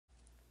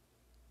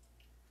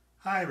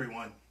Hi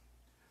everyone,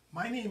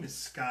 my name is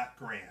Scott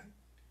Grant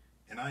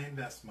and I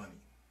invest money.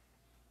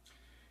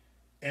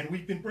 And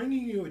we've been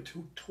bringing you a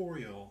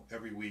tutorial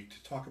every week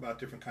to talk about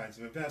different kinds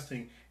of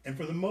investing, and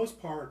for the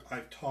most part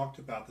I've talked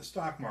about the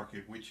stock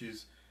market, which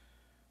is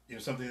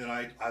something that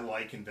I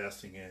like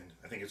investing in.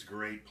 I think it's a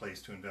great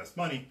place to invest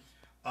money,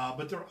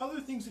 but there are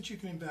other things that you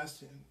can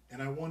invest in,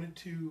 and I wanted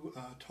to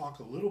talk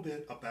a little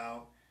bit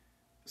about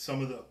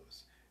some of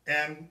those,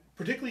 and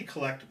particularly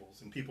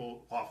collectibles. And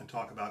people often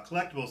talk about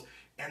collectibles,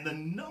 and the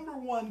number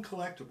one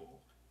collectible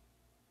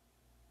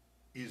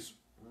is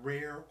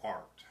rare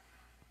art.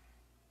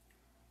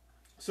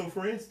 So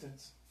for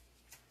instance,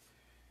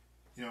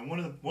 one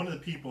of the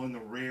people in the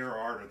rare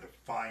art or the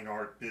fine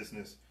art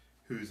business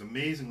who's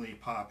amazingly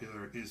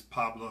popular is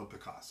Pablo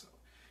Picasso.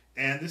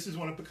 And this is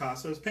one of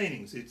Picasso's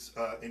paintings. It's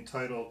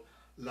entitled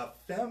La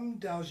Femme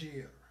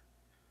d'Alger,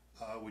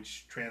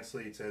 which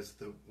translates as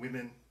the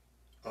Women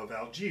of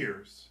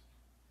Algiers.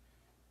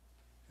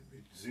 Let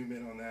me zoom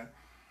in on that.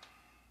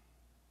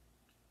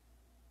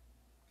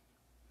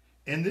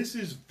 And this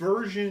is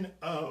version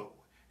O.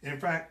 In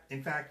fact,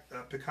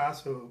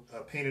 Picasso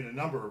painted a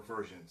number of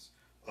versions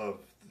of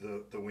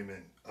the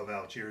Women of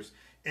Algiers,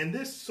 and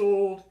this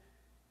sold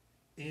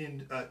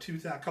in a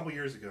couple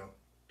years ago,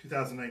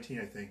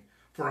 2019, I think,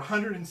 for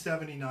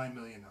 $179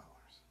 million,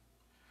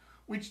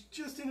 which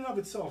just in and of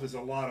itself is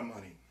a lot of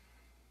money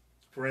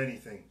for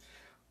anything.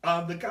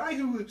 The guy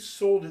who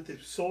sold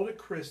it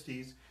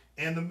Christie's,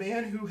 and the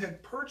man who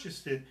had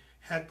purchased it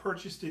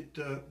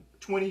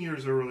 20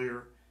 years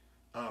earlier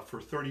for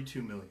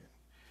 $32 million.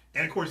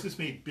 And of course, this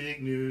made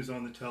big news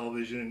on the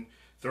television.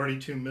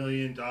 $32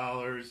 million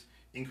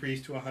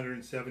increased to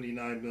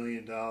 $179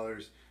 million.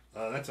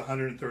 That's a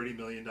 $130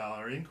 million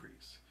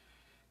increase.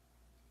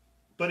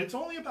 But it's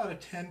only about a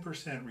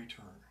 10%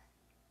 return.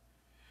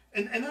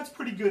 And that's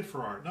pretty good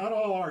for art. Not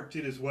all art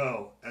did as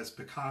well as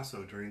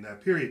Picasso during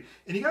that period.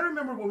 And you got to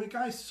remember, when the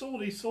guy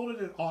sold it, he sold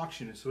it at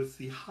auction. So it's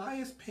the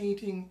highest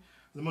painting,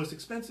 the most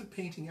expensive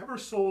painting ever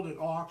sold at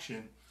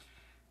auction.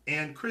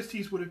 And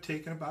Christie's would have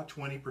taken about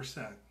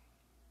 20%.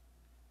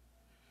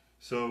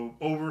 So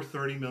over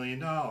 $30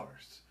 million.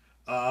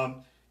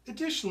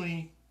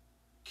 Additionally,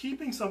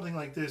 keeping something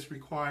like this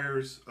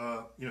requires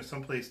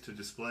some place to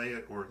display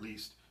it, or at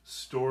least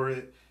store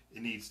it.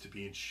 It needs to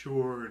be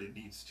insured. It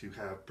needs to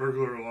have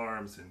burglar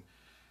alarms and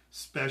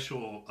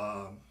special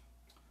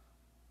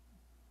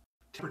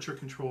temperature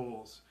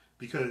controls,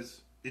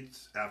 because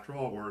it's, after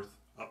all, worth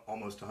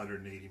almost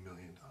 $180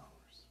 million.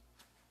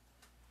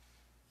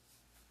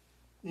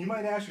 You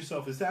might ask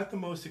yourself, is that the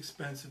most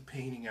expensive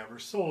painting ever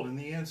sold? And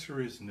the answer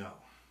is no.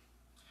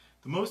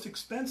 The most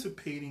expensive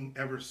painting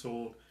ever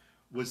sold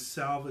was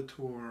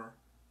Salvator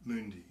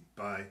Mundi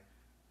by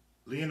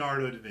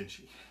Leonardo da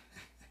Vinci.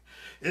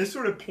 And this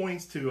sort of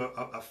points to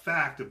a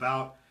fact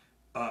about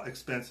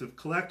expensive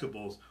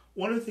collectibles.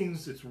 One of the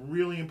things that's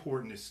really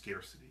important is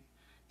scarcity.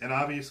 And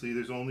obviously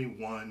there's only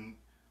one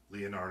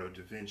Leonardo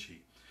da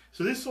Vinci.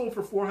 So this sold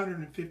for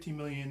 $450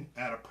 million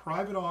at a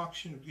private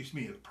auction,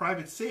 a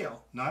private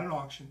sale, not an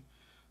auction,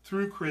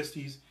 through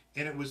Christie's,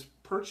 and it was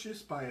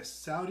purchased by a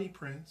Saudi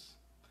prince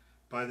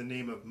by the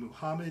name of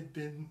Mohammed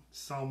bin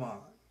Salman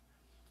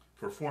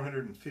for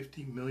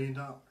 $450 million.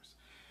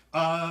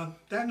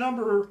 That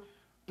number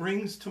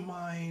brings to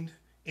mind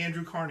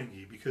Andrew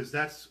Carnegie, because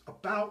that's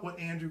about what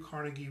Andrew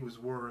Carnegie was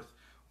worth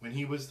when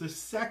he was the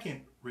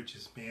second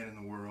richest man in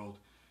the world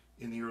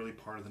in the early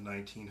part of the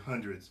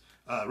 1900s.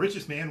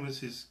 Richest man was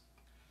his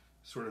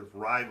sort of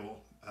rival,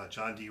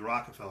 John D.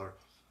 Rockefeller,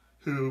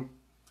 who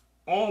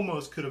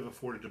almost could have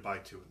afforded to buy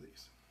two of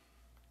these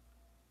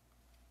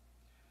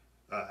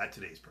at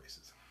today's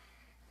prices.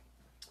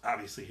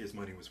 Obviously, his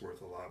money was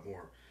worth a lot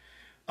more.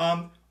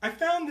 I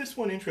found this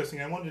one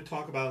interesting. I wanted to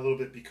talk about it a little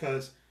bit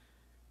because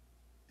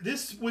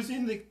this was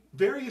in the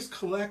various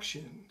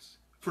collections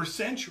for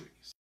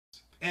centuries,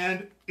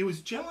 and it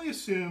was generally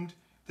assumed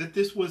that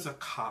this was a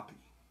copy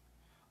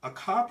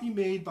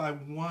made by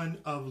one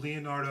of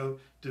Leonardo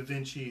da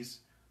Vinci's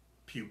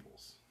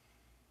pupils.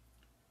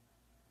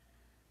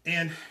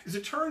 And as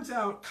it turns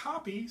out,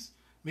 copies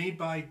made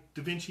by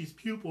da Vinci's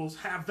pupils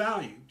have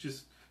value,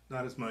 just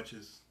not as much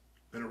as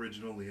an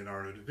original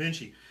Leonardo da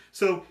Vinci.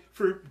 So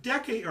for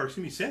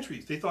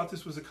centuries, they thought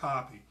this was a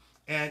copy.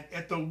 And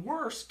at the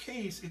worst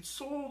case, it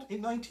sold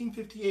in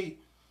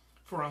 1958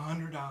 for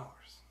 $100.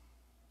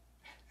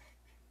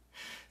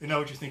 You know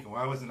what you're thinking,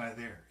 why wasn't I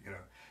there,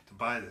 to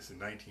buy this in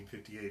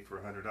 1958 for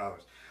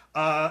 $100?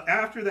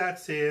 After that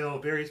sale,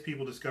 various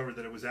people discovered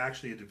that it was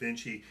actually a Da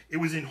Vinci. It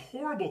was in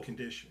horrible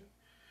condition.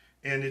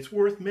 And it's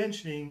worth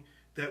mentioning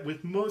that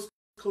with most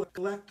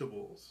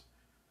collectibles,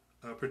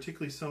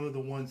 particularly some of the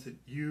ones that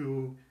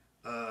you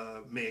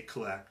may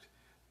collect,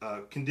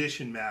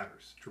 condition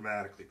matters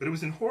dramatically. But it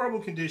was in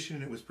horrible condition,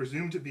 and it was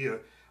presumed to be a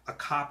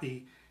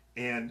copy,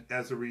 and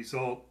as a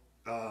result,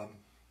 it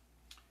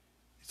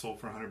sold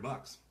for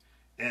 $100.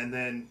 And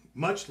then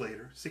much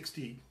later,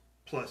 60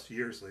 plus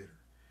years later,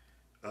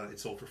 it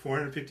sold for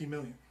 $450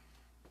 million.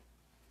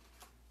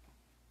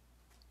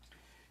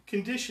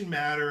 condition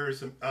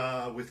matters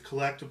with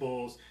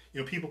collectibles.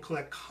 You know, people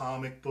collect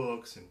comic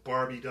books and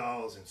Barbie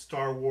dolls and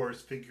Star Wars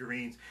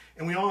figurines,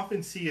 and we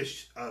often see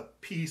a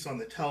piece on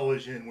the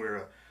television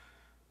where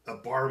a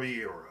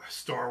Barbie or a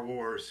Star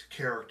Wars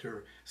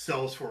character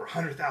sells for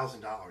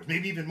 $100,000,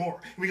 maybe even more.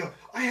 And we go,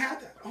 I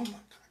had that. Oh my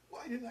God,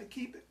 why didn't I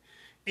keep it?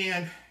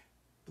 And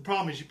the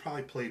problem is you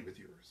probably played with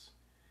yours.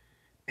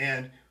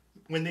 And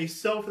when they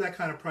sell for that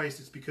kind of price,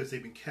 it's because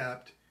they've been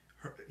kept,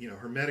 you know,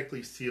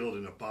 hermetically sealed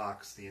in a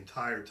box the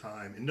entire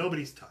time, and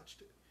nobody's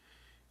touched it.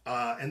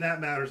 And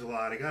that matters a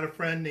lot. I got a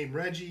friend named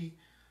Reggie,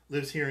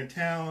 lives here in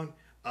town.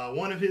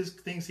 One of his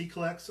things he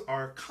collects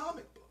are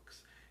comic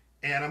books.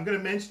 And I'm going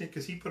to mention it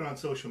because he put it on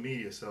social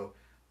media, so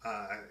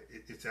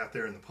it's out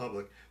there in the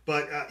public.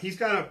 But he's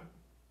got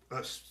a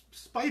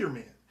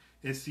Spiderman.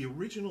 It's the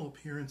original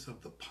appearance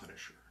of the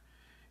Punisher.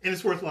 And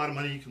it's worth a lot of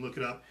money. You can look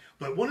it up.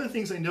 But one of the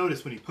things I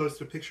noticed when he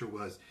posted a picture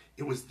was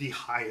it was the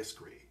highest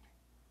grade.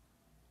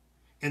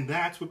 And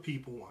that's what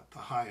people want, the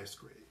highest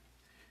grade.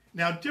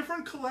 Now,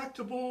 different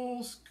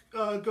collectibles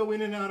go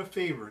in and out of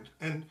favor.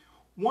 And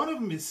one of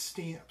them is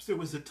stamps. There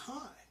was a time,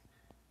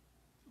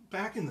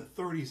 back in the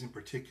 30s in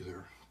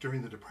particular,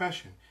 during the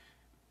Depression,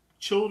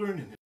 children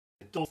and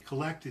adults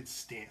collected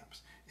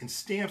stamps. And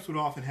stamps would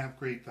often have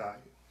great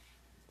value.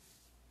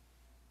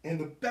 And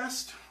the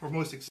best or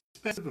most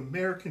expensive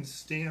American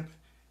stamp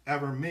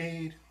ever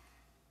made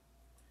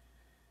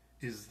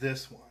is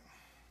this one.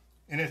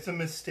 And it's a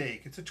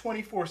mistake. It's a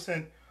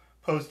 24-cent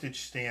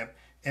postage stamp,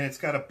 and it's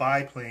got a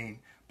biplane,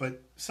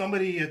 but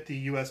somebody at the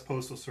U.S.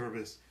 Postal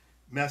Service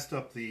messed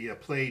up the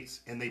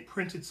plates, and they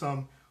printed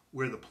some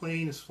where the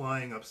plane is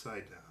flying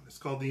upside down. It's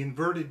called the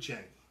inverted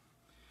Jenny.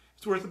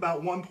 It's worth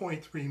about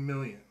 $1.3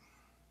 million.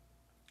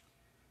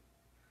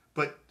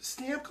 But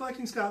stamp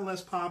collecting's gotten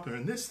less popular,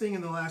 and this thing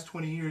in the last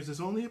 20 years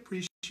has only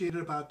appreciated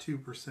about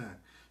 2%.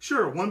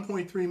 Sure, a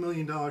 $1.3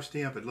 million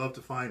stamp, I'd love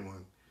to find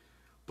one,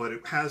 but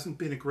it hasn't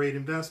been a great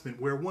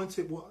investment where once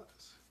it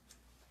was.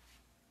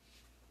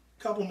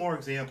 A couple more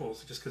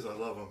examples, just because I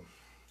love them.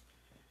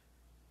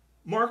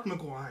 Mark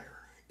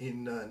McGwire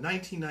in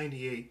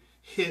 1998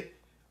 hit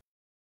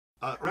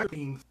a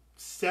record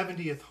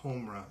 70th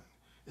home run,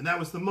 and that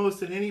was the most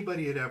that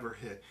anybody had ever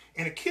hit.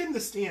 And a kid in the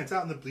stands,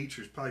 out in the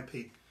bleachers, probably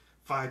paid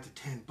 $5 to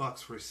 $10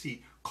 for a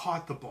seat,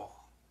 caught the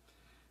ball.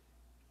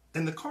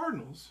 And the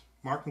Cardinals,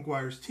 Mark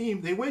McGwire's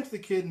team, they went to the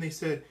kid and they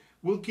said,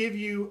 we'll give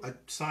you a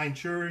signed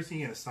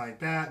jersey and a signed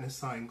bat and a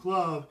signed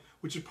glove,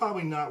 which is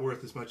probably not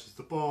worth as much as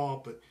the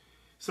ball, but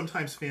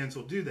sometimes fans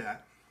will do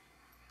that.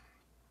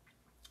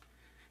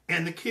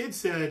 And the kid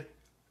said,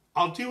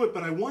 I'll do it,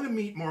 but I want to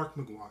meet Mark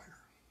McGwire.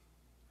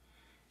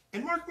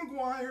 And Mark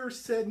McGwire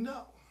said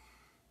no.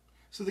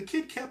 So the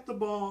kid kept the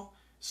ball,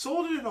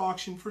 sold it at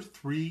auction for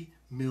 $3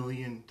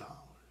 million.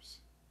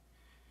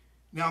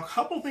 Now, a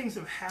couple things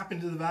have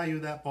happened to the value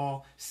of that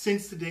ball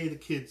since the day the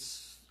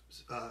kids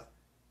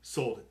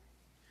sold it.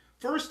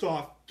 First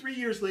off, 3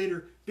 years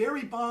later,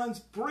 Barry Bonds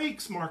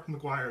breaks Mark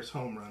McGwire's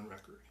home run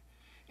record.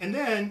 And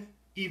then,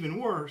 even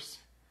worse,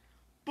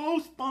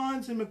 both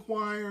Bonds and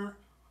McGwire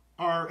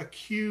are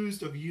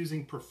accused of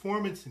using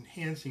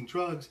performance-enhancing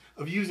drugs,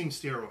 of using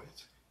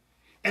steroids.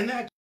 And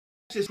that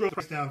just drove the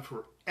price down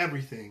for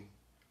everything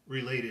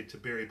related to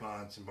Barry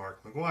Bonds and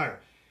Mark McGwire.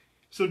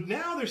 So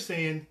now they're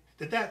saying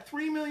that that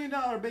 $3 million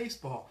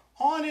baseball,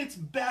 on its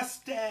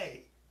best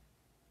day,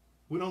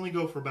 would only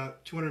go for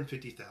about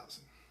 $250,000.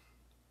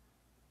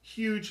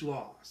 Huge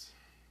loss.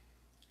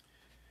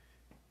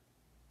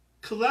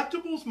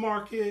 Collectibles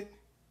market,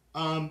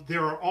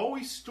 there are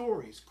always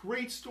stories,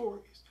 great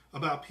stories,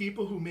 about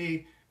people who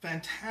made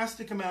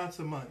fantastic amounts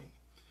of money.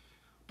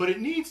 But it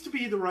needs to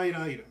be the right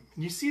item.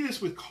 And you see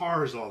this with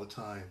cars all the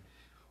time.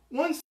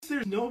 Once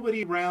there's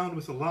nobody around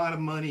with a lot of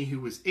money who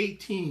was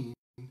 18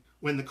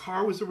 when the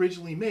car was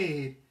originally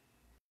made,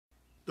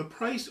 the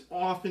price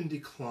often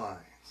declines.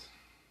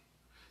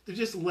 They're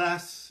just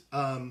less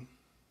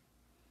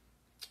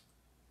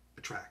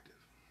attractive.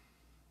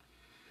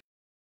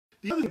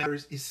 The other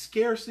matters is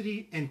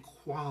scarcity and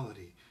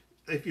quality.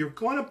 If you're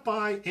going to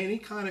buy any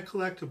kind of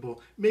collectible,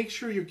 make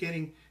sure you're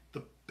getting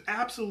the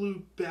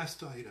absolute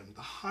best item,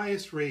 the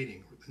highest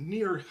rating, or the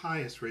near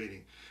highest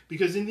rating.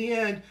 Because in the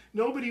end,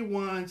 nobody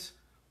wants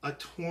a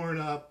torn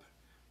up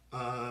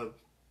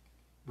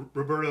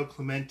Roberto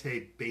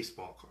Clemente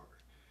baseball card.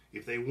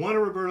 If they want a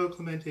Roberto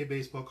Clemente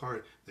baseball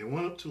card, they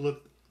want it to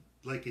look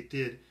like it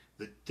did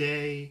the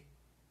day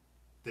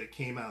that it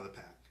came out of the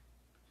pack.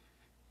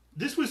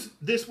 This was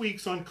this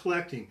week's on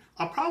collecting.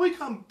 I'll probably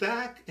come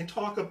back and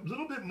talk a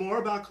little bit more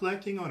about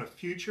collecting on a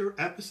future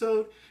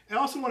episode. I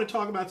also want to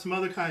talk about some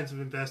other kinds of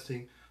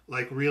investing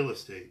like real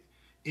estate.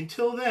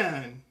 Until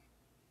then,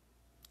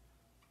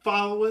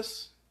 follow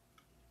us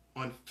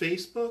on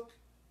Facebook,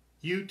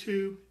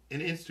 YouTube,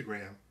 and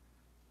Instagram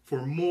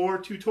for more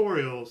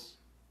tutorials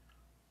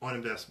on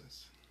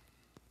investments.